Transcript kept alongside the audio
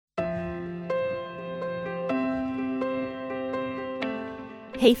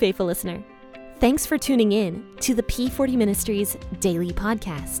Hey, faithful listener. Thanks for tuning in to the P40 Ministries Daily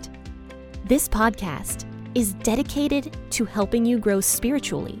Podcast. This podcast is dedicated to helping you grow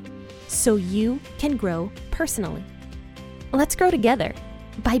spiritually so you can grow personally. Let's grow together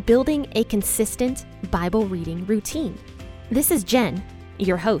by building a consistent Bible reading routine. This is Jen,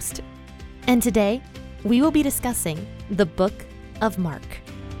 your host, and today we will be discussing the book of Mark.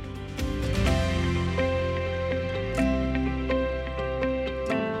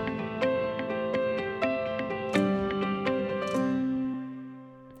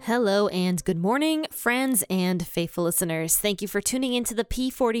 Hello and good morning, friends and faithful listeners. Thank you for tuning into the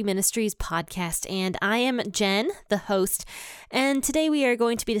P40 Ministries podcast, and I am Jen, the host, and today we are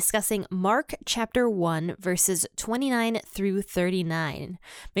going to be discussing Mark chapter 1, verses 29 through 39.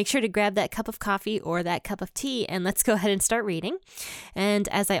 Make sure to grab that cup of coffee or that cup of tea, and let's go ahead and start reading. And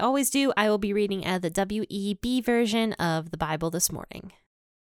as I always do, I will be reading out of the WEB version of the Bible this morning.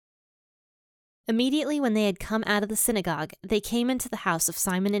 Immediately when they had come out of the synagogue, they came into the house of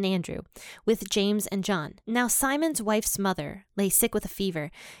Simon and Andrew, with James and John. Now Simon's wife's mother lay sick with a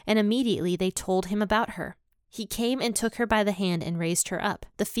fever, and immediately they told him about her. He came and took her by the hand and raised her up.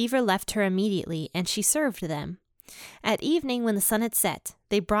 The fever left her immediately, and she served them. At evening, when the sun had set,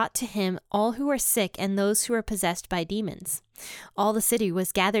 they brought to him all who were sick and those who were possessed by demons. All the city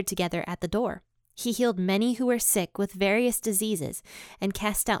was gathered together at the door. He healed many who were sick with various diseases, and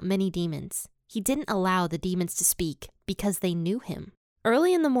cast out many demons. He didn't allow the demons to speak because they knew him.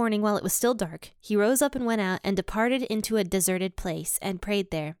 Early in the morning, while it was still dark, he rose up and went out and departed into a deserted place and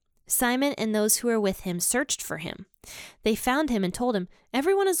prayed there. Simon and those who were with him searched for him. They found him and told him,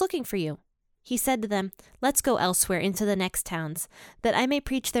 "Everyone is looking for you." He said to them, "Let's go elsewhere into the next towns, that I may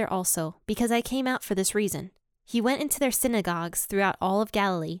preach there also, because I came out for this reason." He went into their synagogues throughout all of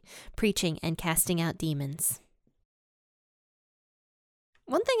Galilee, preaching and casting out demons.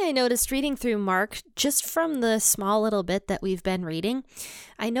 One thing I noticed reading through Mark, just from the small little bit that we've been reading,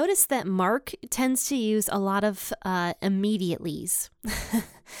 I noticed that Mark tends to use a lot of immediatelys.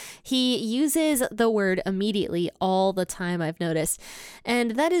 He uses the word immediately all the time, I've noticed.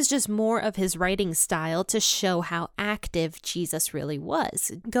 And that is just more of his writing style to show how active Jesus really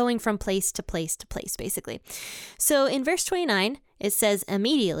was, going from place to place to place, basically. So in verse 29, it says,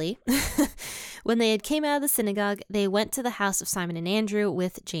 immediately, when they had came out of the synagogue, they went to the house of Simon and Andrew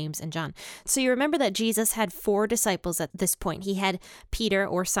with James and John. So you remember that Jesus had 4 disciples at this point. He had Peter,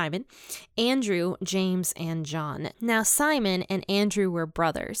 or Simon, Andrew, James, and John. Now Simon and Andrew were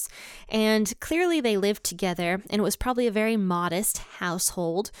brothers, and clearly they lived together, and it was probably a very modest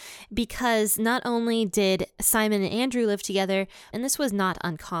household, because not only did Simon and Andrew live together, and this was not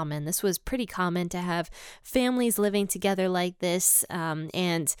uncommon, this was pretty common to have families living together like this,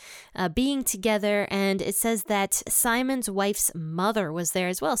 and being together, and it says that Simon's wife's mother was there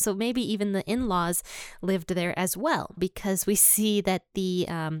as well, so maybe even the in-laws lived there as well, because we see that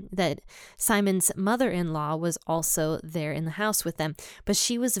that Simon's mother-in-law was also there in the house with them, but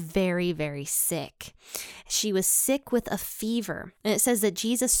she was very, very sick. She was sick with a fever, and it says that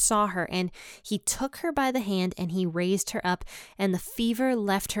Jesus saw her, and he took her by the hand, and he raised her up, and the fever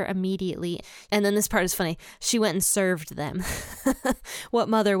left her immediately. And then this part is funny. She went and served them. What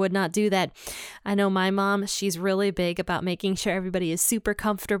mother would not do that? I know my mom, she's really big about making sure everybody is super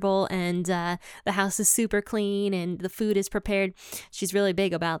comfortable, and the house is super clean, and the food is prepared. She's really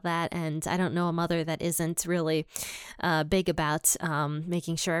big about that, and I don't know a mother that isn't really big about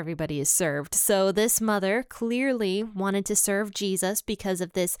making sure everybody is served. So this mother clearly wanted to serve Jesus because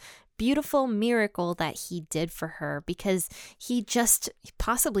of this beautiful miracle that he did for her, because he just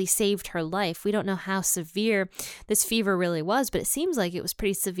possibly saved her life. We don't know how severe this fever really was, but it seems like it was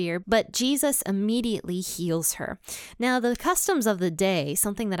pretty severe. But Jesus immediately heals her. Now, the customs of the day,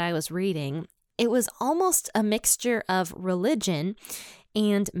 something that I was reading, it was almost a mixture of religion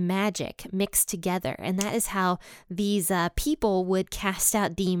and magic mixed together. And that is how these people would cast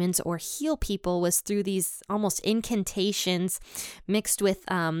out demons or heal people, was through these almost incantations mixed with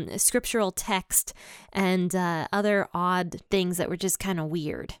scriptural text and other odd things that were just kind of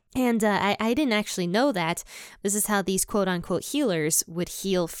weird. And I didn't actually know that. This is how these quote-unquote healers would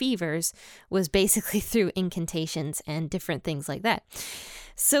heal fevers, was basically through incantations and different things like that.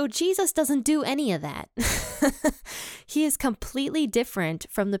 So Jesus doesn't do any of that. He is completely different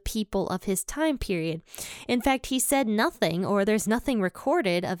from the people of his time period. In fact, he said nothing, or there's nothing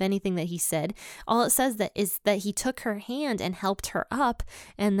recorded of anything that he said. All it says that is that he took her hand and helped her up,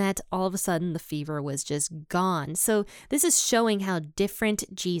 and that all of a sudden the fever was just gone. So this is showing how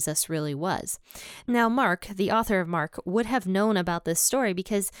different Jesus Jesus really was. Now, Mark, the author of Mark, would have known about this story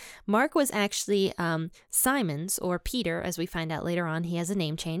because Mark was actually Simon's, or Peter, as we find out later on. He has a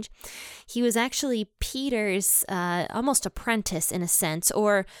name change. He was actually Peter's almost apprentice in a sense,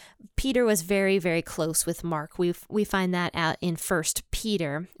 or Peter was very, very close with Mark. We find that out in 1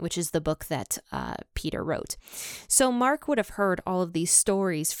 Peter, which is the book that Peter wrote. So Mark would have heard all of these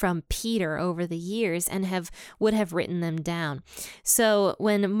stories from Peter over the years and would have written them down. So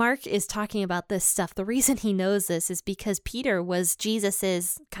when Mark is talking about this stuff, the reason he knows this is because Peter was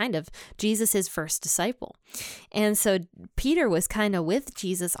Jesus's first disciple. And so Peter was kind of with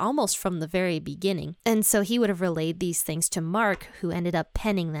Jesus almost from the very beginning. And so he would have relayed these things to Mark, who ended up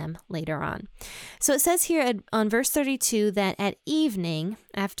penning them later on. So it says here on verse 32 that at evening,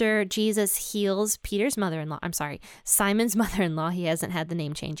 after Jesus heals Simon's mother-in-law, he hasn't had the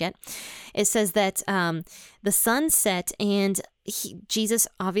name change yet. It says that the sun set and Jesus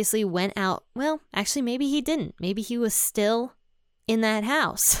obviously went out. Well, actually, maybe he didn't. Maybe he was still in that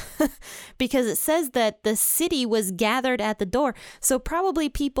house because it says that the city was gathered at the door. So probably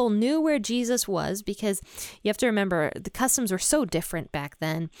people knew where Jesus was, because you have to remember the customs were so different back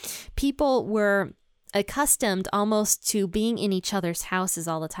then. People were accustomed almost to being in each other's houses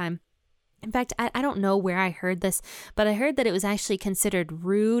all the time. In fact, I don't know where I heard this, but I heard that it was actually considered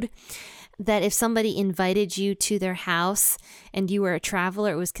rude that if somebody invited you to their house and you were a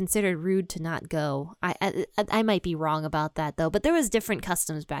traveler, it was considered rude to not go. I might be wrong about that though, but there was different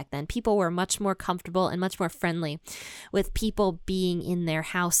customs back then. People were much more comfortable and much more friendly with people being in their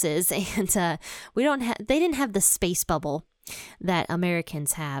houses, and they didn't have the space bubble that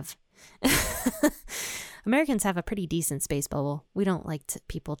Americans have. Americans have a pretty decent space bubble. We don't like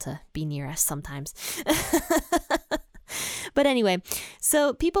people to be near us sometimes. But anyway,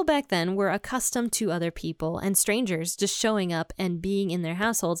 so people back then were accustomed to other people and strangers just showing up and being in their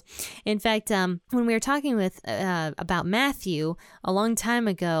households. In fact, when we were talking about Matthew a long time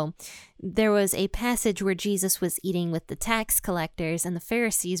ago, there was a passage where Jesus was eating with the tax collectors and the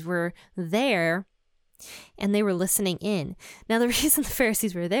Pharisees were there and they were listening in. Now, the reason the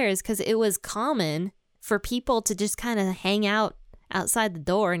Pharisees were there is because it was common for people to just kind of hang out outside the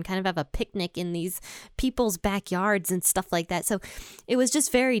door and kind of have a picnic in these people's backyards and stuff like that. So it was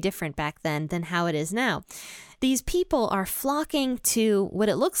just very different back then than how it is now. These people are flocking to what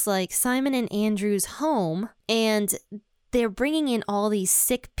it looks like Simon and Andrew's home, and they're bringing in all these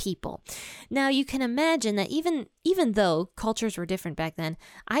sick people. Now, you can imagine that even though cultures were different back then,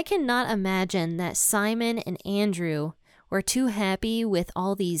 I cannot imagine that Simon and Andrew were too happy with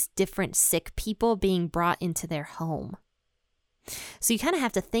all these different sick people being brought into their home. So you kind of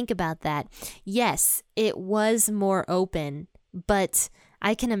have to think about that. Yes, it was more open, but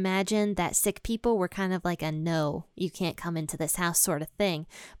I can imagine that sick people were kind of like a no, you can't come into this house sort of thing.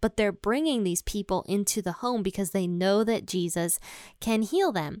 But they're bringing these people into the home because they know that Jesus can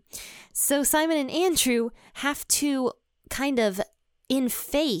heal them. So Simon and Andrew have to kind of, in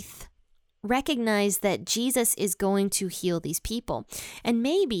faith, recognize that Jesus is going to heal these people. And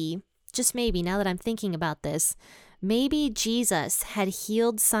maybe, just maybe, now that I'm thinking about this, maybe Jesus had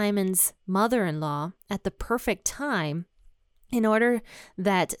healed Simon's mother-in-law at the perfect time in order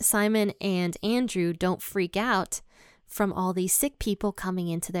that Simon and Andrew don't freak out from all these sick people coming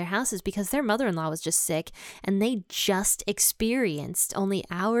into their houses, because their mother-in-law was just sick and they just experienced only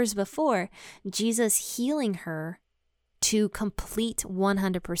hours before Jesus healing her to complete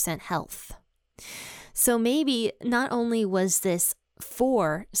 100% health. So maybe not only was this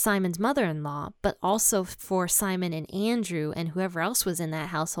for Simon's mother-in-law, but also for Simon and Andrew and whoever else was in that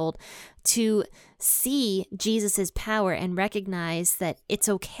household to see Jesus's power and recognize that it's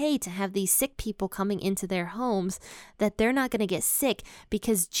okay to have these sick people coming into their homes, that they're not going to get sick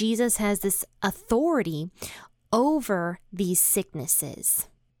because Jesus has this authority over these sicknesses.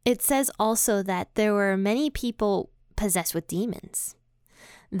 It says also that there were many people possessed with demons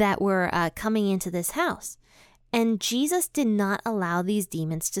that were coming into this house. And Jesus did not allow these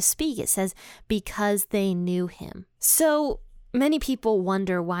demons to speak. It says, because they knew him. So many people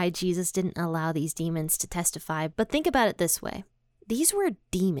wonder why Jesus didn't allow these demons to testify. But think about it this way. These were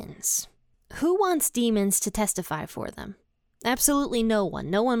demons. Who wants demons to testify for them? Absolutely no one.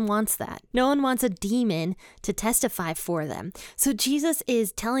 No one wants that. No one wants a demon to testify for them. So Jesus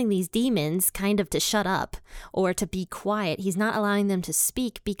is telling these demons kind of to shut up or to be quiet. He's not allowing them to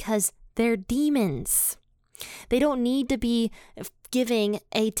speak because they're demons. They don't need to be giving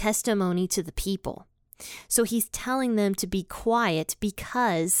a testimony to the people. So he's telling them to be quiet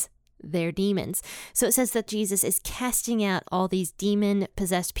because their demons. So it says that Jesus is casting out all these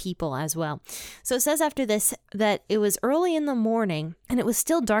demon-possessed people as well. So it says after this that it was early in the morning and it was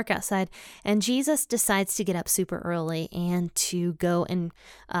still dark outside, and Jesus decides to get up super early and to go and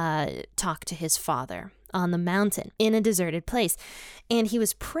talk to his Father on the mountain in a deserted place. And he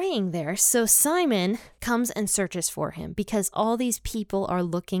was praying there. So Simon comes and searches for him because all these people are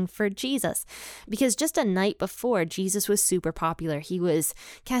looking for Jesus. Because just a night before, Jesus was super popular. He was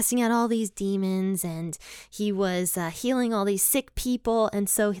casting out all these demons and he was healing all these sick people. And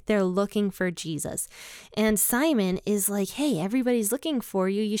so they're looking for Jesus. And Simon is like, hey, everybody's looking for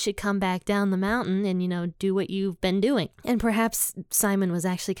you. You should come back down the mountain and, do what you've been doing. And perhaps Simon was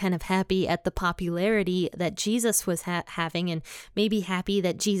actually kind of happy at the popularity that Jesus was having, and maybe happy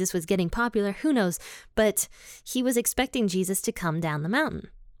that Jesus was getting popular, who knows, but he was expecting Jesus to come down the mountain.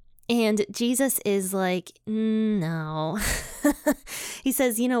 And Jesus is like, no. He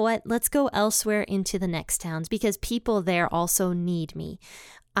says, you know what, let's go elsewhere into the next towns because people there also need me.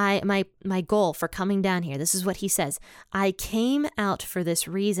 My goal for coming down here, this is what he says, I came out for this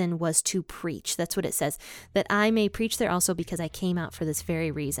reason was to preach. That's what it says, that I may preach there also because I came out for this very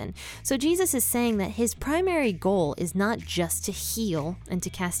reason. So Jesus is saying that his primary goal is not just to heal and to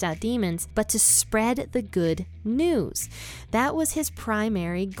cast out demons, but to spread the good news. That was his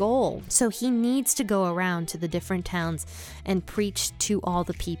primary goal. So he needs to go around to the different towns and preach to all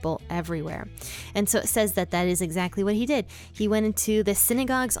the people everywhere. And so it says that is exactly what he did. He went into the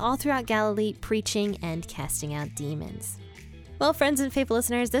synagogue all throughout Galilee, preaching and casting out demons. Well, friends and faithful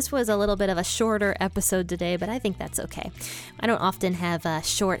listeners, this was a little bit of a shorter episode today, but I think that's okay. I don't often have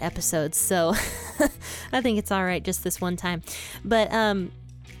short episodes, so I think it's all right just this one time. But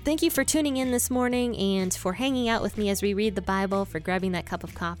thank you for tuning in this morning and for hanging out with me as we read the Bible, for grabbing that cup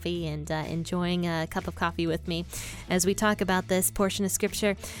of coffee and enjoying a cup of coffee with me as we talk about this portion of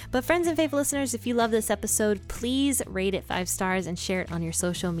Scripture. But friends and faithful listeners, if you love this episode, please rate it 5 stars and share it on your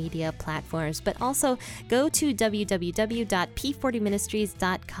social media platforms. But also go to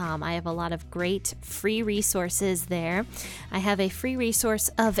www.p40ministries.com. I have a lot of great free resources there. I have a free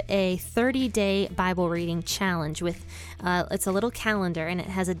resource of a 30-day Bible reading challenge with it's a little calendar, and it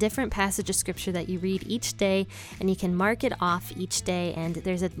has a different passage of Scripture that you read each day, and you can mark it off each day, and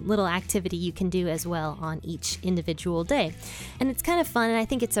there's a little activity you can do as well on each individual day. And it's kind of fun, and I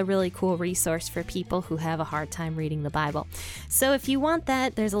think it's a really cool resource for people who have a hard time reading the Bible. So if you want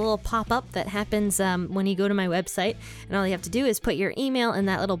that, there's a little pop-up that happens when you go to my website, and all you have to do is put your email in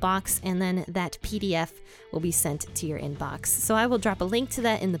that little box, and then that PDF will be sent to your inbox. So I will drop a link to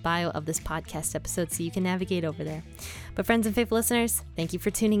that in the bio of this podcast episode so you can navigate over there. But friends and faithful listeners, thank you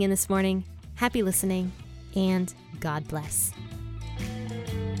for tuning in this morning. Happy listening, and God bless.